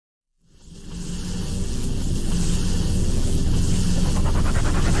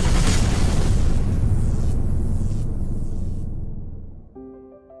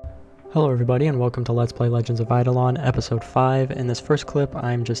Hello everybody and welcome to Let's Play Legends of Idleon, episode 5. In this first clip,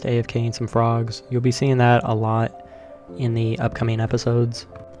 I'm just AFKing some frogs. You'll be seeing that a lot in the upcoming episodes.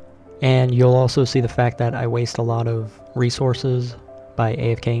 And you'll also see the fact that I waste a lot of resources by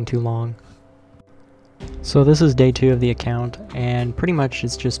AFKing too long. So this is day 2 of the account, and pretty much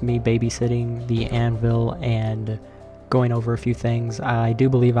it's just me babysitting the anvil and going over a few things. I do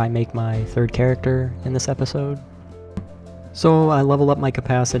believe I make my third character in this episode. So I level up my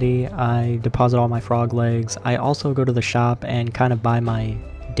capacity, I deposit all my frog legs, I also go to the shop and kind of buy my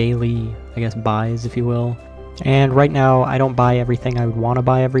daily, buys if you will. And right now I don't buy everything I would want to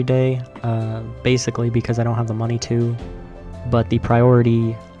buy every day, basically because I don't have the money to, but the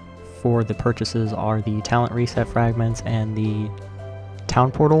priority for the purchases are the talent reset fragments and the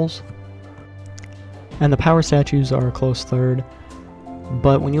town portals. And the power statues are a close third,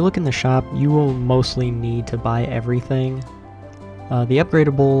 but when you look in the shop you will mostly need to buy everything. The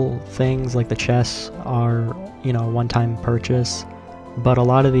upgradable things like the chests are, one-time purchase, but a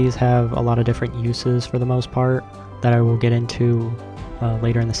lot of these have a lot of different uses for the most part that I will get into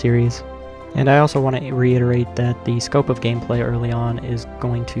later in the series. And I also want to reiterate that the scope of gameplay early on is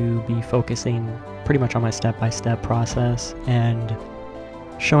going to be focusing pretty much on my step-by-step process and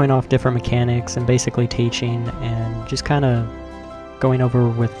showing off different mechanics and basically teaching and just kind of going over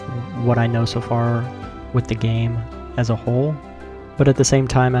with what I know so far with the game as a whole. But at the same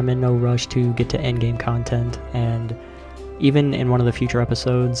time, I'm in no rush to get to endgame content, and even in one of the future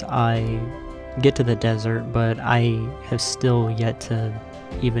episodes, I get to the desert, but I have still yet to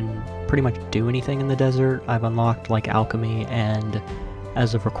even pretty much do anything in the desert. I've unlocked like alchemy, and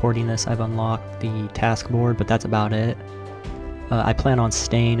as of recording this, I've unlocked the task board, but that's about it. I plan on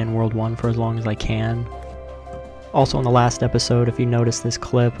staying in World 1 for as long as I can. Also in the last episode, if you noticed this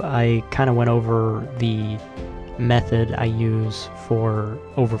clip, I kind of went over the method I use for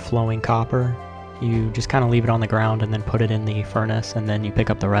overflowing copper. You just kind of leave it on the ground and then put it in the furnace and then you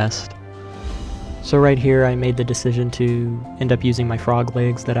pick up the rest. So right here I made the decision to end up using my frog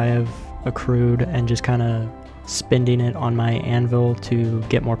legs that I have accrued and just kind of spending it on my anvil to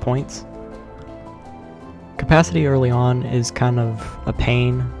get more points. Capacity early on is kind of a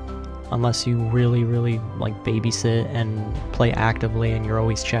pain unless you really like babysit and play actively and you're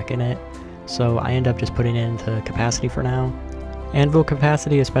always checking it. So I end up just putting it into capacity for now. Anvil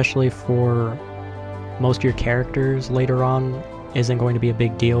capacity, especially for most of your characters later on, isn't going to be a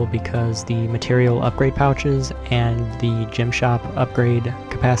big deal because the material upgrade pouches and the gym shop upgrade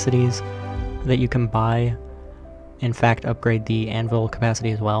capacities that you can buy in fact upgrade the anvil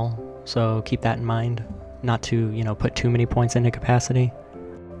capacity as well. So keep that in mind, not to, put too many points into capacity.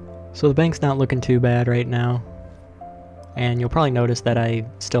 So the bank's not looking too bad right now. And you'll probably notice that I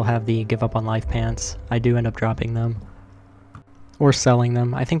still have the give up on life pants. I do end up dropping them. Or selling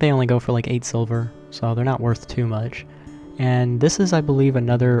them. I think they only go for like 8 silver, so they're not worth too much. And this is, I believe,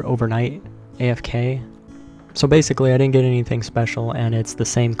 another overnight AFK. So basically I didn't get anything special, and it's the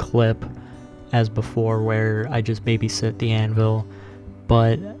same clip as before where I just babysit the anvil.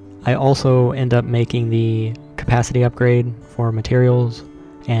 But I also end up making the capacity upgrade for materials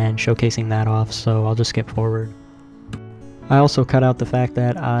and showcasing that off, so I'll just skip forward. I also cut out the fact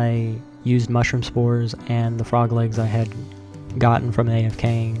that I used mushroom spores and the frog legs I had gotten from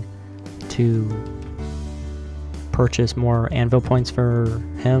AFKing to purchase more anvil points for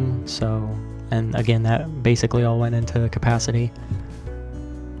him, and again that basically all went into capacity.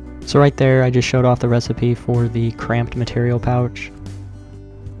 So right there I just showed off the recipe for the cramped material pouch.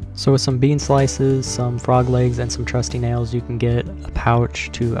 So with some bean slices, some frog legs, and some trusty nails, you can get a pouch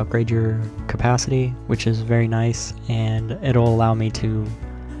to upgrade your capacity, which is very nice, and it'll allow me to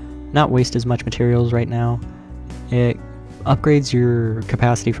not waste as much materials right now. It upgrades your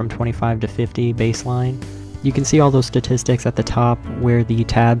capacity from 25 to 50 baseline. You can see all those statistics at the top where the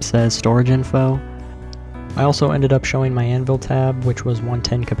tab says storage info. I also ended up showing my anvil tab, which was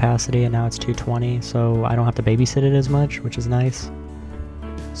 110 capacity, and now it's 220, so I don't have to babysit it as much, which is nice.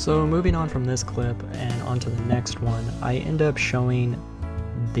 So moving on from this clip and onto the next one, I end up showing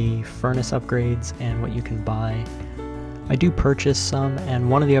the furnace upgrades and what you can buy. I do purchase some, and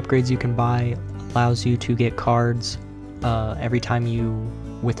one of the upgrades you can buy allows you to get cards every time you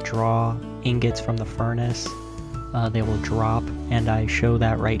withdraw ingots from the furnace. They will drop, and I show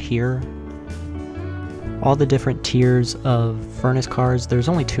that right here. All the different tiers of furnace cards, there's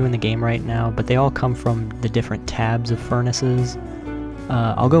only 2 in the game right now, but they all come from the different tabs of furnaces.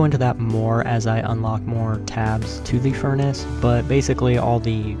 I'll go into that more as I unlock more tabs to the furnace, but basically all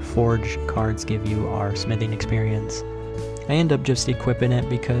the forge cards give you are smithing experience. I end up just equipping it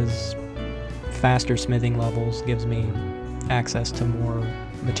because faster smithing levels gives me access to more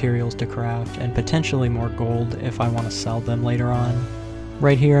materials to craft, and potentially more gold if I want to sell them later on.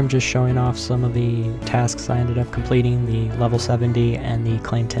 Right here I'm just showing off some of the tasks I ended up completing, the level 70 and the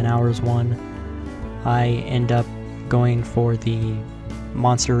claim 10 hours one. I end up going for the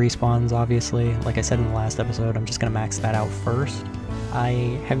monster respawns, obviously. Like I said in the last episode, I'm just going to max that out first.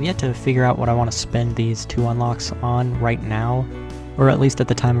 I have yet to figure out what I want to spend these 2 unlocks on right now, or at least at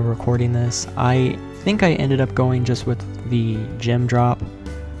the time of recording this. I think I ended up going just with the gem drop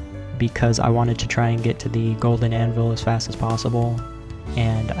because I wanted to try and get to the golden anvil as fast as possible,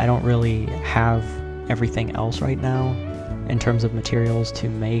 and I don't really have everything else right now in terms of materials to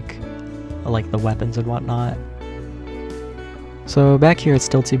make like the weapons and whatnot. So back here at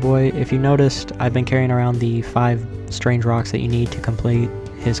Stiltsy Boy, if you noticed, I've been carrying around the 5 strange rocks that you need to complete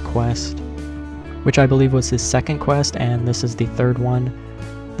his quest, which I believe was his second quest, and this is the 3rd one.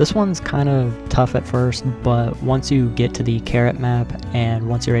 This one's kind of tough at first, but once you get to the carrot map and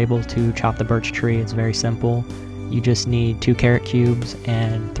once you're able to chop the birch tree, it's very simple. You just need 2 carrot cubes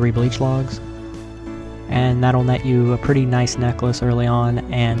and 3 bleach logs, and that'll net you a pretty nice necklace early on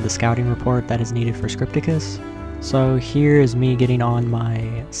and the scouting report that is needed for Scripticus. So here is me getting on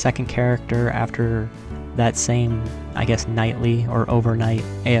my second character after that same, I guess, nightly or overnight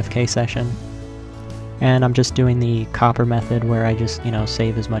AFK session. And I'm just doing the copper method where I just,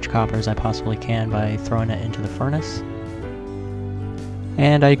 save as much copper as I possibly can by throwing it into the furnace.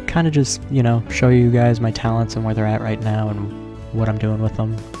 And I kind of just, show you guys my talents and where they're at right now and what I'm doing with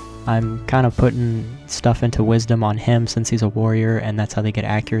them. I'm kind of putting stuff into wisdom on him since he's a warrior, and that's how they get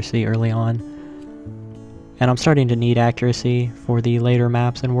accuracy early on. And I'm starting to need accuracy for the later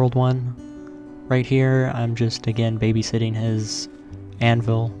maps in World 1. Right here, I'm just, again, babysitting his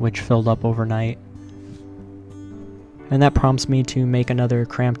anvil, which filled up overnight. And that prompts me to make another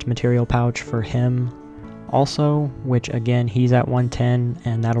cramped material pouch for him also, which again, he's at 110,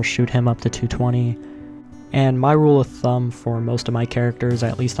 and that'll shoot him up to 220. And my rule of thumb for most of my characters,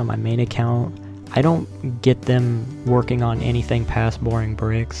 at least on my main account, I don't get them working on anything past boring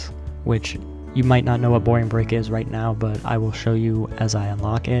bricks, which you might not know what boring brick is right now, but I will show you as I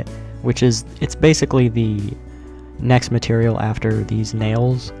unlock it, which is, it's basically the next material after these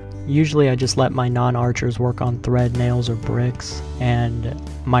nails. Usually I just let my non-archers work on thread, nails, or bricks, and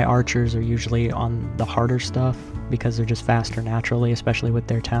my archers are usually on the harder stuff because they're just faster naturally, especially with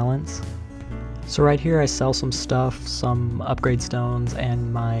their talents. So right here I sell some stuff, some upgrade stones,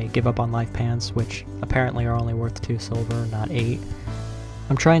 and my give up on life pants, which apparently are only worth 2 silver, not 8.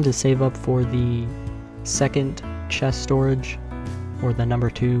 I'm trying to save up for the second chest storage, or the number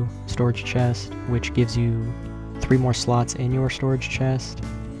 2 storage chest, which gives you 3 more slots in your storage chest.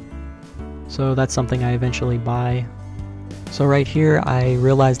 So that's something I eventually buy. So right here I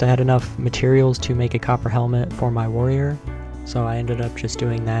realized I had enough materials to make a copper helmet for my warrior, so I ended up just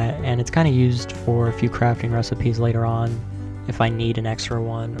doing that, and it's kind of used for a few crafting recipes later on if I need an extra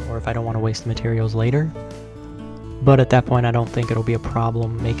one or if I don't want to waste the materials later. But at that point I don't think it'll be a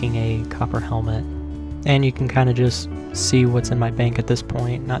problem making a copper helmet. And you can kind of just see what's in my bank at this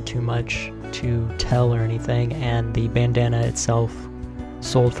point, not too much to tell or anything, and the bandana itself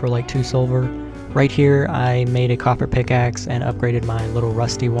sold for like 2 silver. Right here I made a copper pickaxe and upgraded my little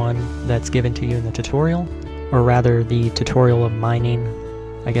rusty one that's given to you in the tutorial, or rather the tutorial of mining,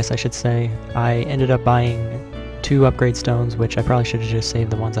 I guess I should say. I ended up buying 2 upgrade stones, which I probably should have just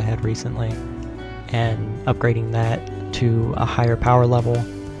saved the ones I had recently, and upgrading that to a higher power level.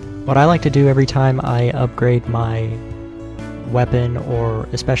 What I like to do every time I upgrade my weapon, or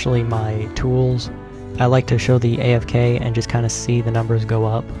especially my tools, I like to show the AFK and just kind of see the numbers go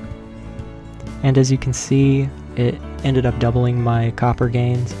up. And as you can see, it ended up doubling my copper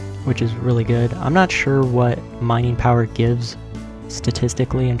gains, which is really good. I'm not sure what mining power gives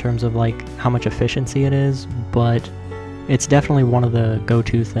statistically in terms of like how much efficiency it is, but it's definitely one of the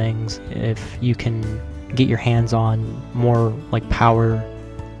go-to things if you can get your hands on more like power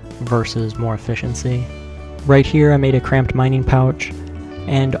versus more efficiency. Right here I made a cramped mining pouch,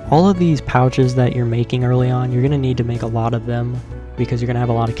 and all of these pouches that you're making early on, you're going to need to make a lot of them because you're going to have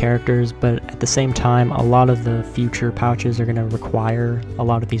a lot of characters, but at the same time a lot of the future pouches are going to require a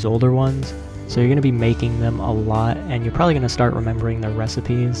lot of these older ones, so you're going to be making them a lot, and you're probably going to start remembering their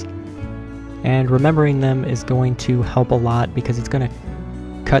recipes. And remembering them is going to help a lot because it's going to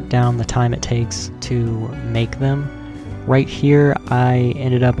cut down the time it takes to make them. Right here I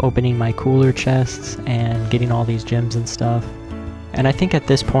ended up opening my cooler chests and getting all these gems and stuff. And I think at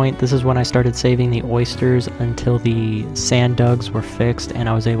this point, this is when I started saving the oysters until the sand dugs were fixed and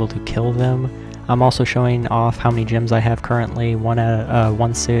I was able to kill them. I'm also showing off how many gems I have currently,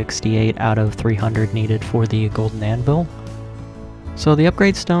 168 out of 300 needed for the golden anvil. So the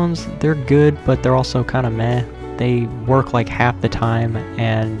upgrade stones, they're good, but they're also kind of meh. They work like half the time,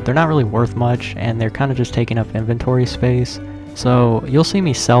 and they're not really worth much, and they're kind of just taking up inventory space. So you'll see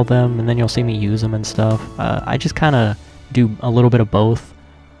me sell them, and then you'll see me use them and stuff. I just kind of do a little bit of both.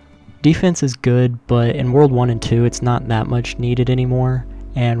 Defense is good, but in World 1 and 2, it's not that much needed anymore.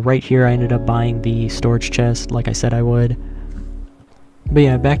 And right here, I ended up buying the storage chest, like I said I would. But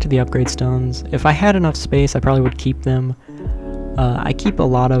yeah, back to the upgrade stones. If I had enough space, I probably would keep them. I keep a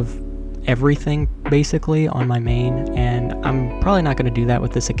lot of everything basically on my main, and I'm probably not going to do that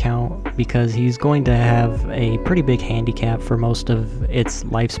with this account because he's going to have a pretty big handicap for most of its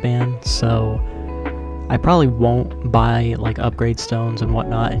lifespan, so I probably won't buy like upgrade stones and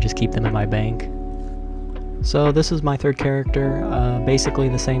whatnot and just keep them in my bank. So this is my third character, basically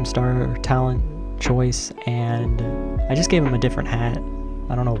the same star talent choice, and I just gave him a different hat.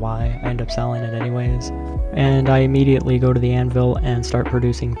 I don't know why, I end up selling it anyways. And I immediately go to the anvil and start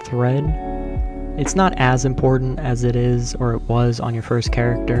producing thread. It's not as important as it is or it was on your first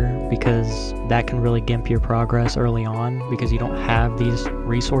character, because that can really gimp your progress early on because you don't have these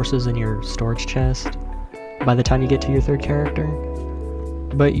resources in your storage chest by the time you get to your third character.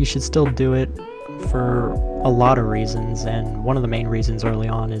 But you should still do it for a lot of reasons, and one of the main reasons early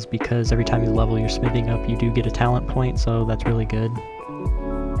on is because every time you level your smithing up you do get a talent point, so that's really good.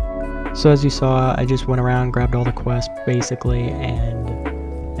 So as you saw, I just went around, grabbed all the quests basically, and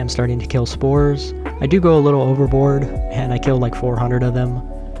am starting to kill spores. I do go a little overboard, and I killed like 400 of them.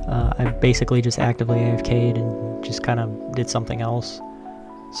 I basically just actively AFK'd and just kind of did something else.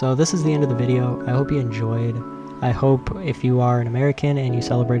 So this is the end of the video. I hope you enjoyed. I hope if you are an American and you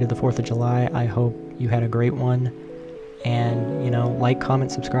celebrated the 4th of July, I hope you had a great one. And, you know, like,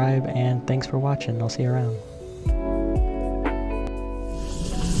 comment, subscribe, and thanks for watching. I'll see you around.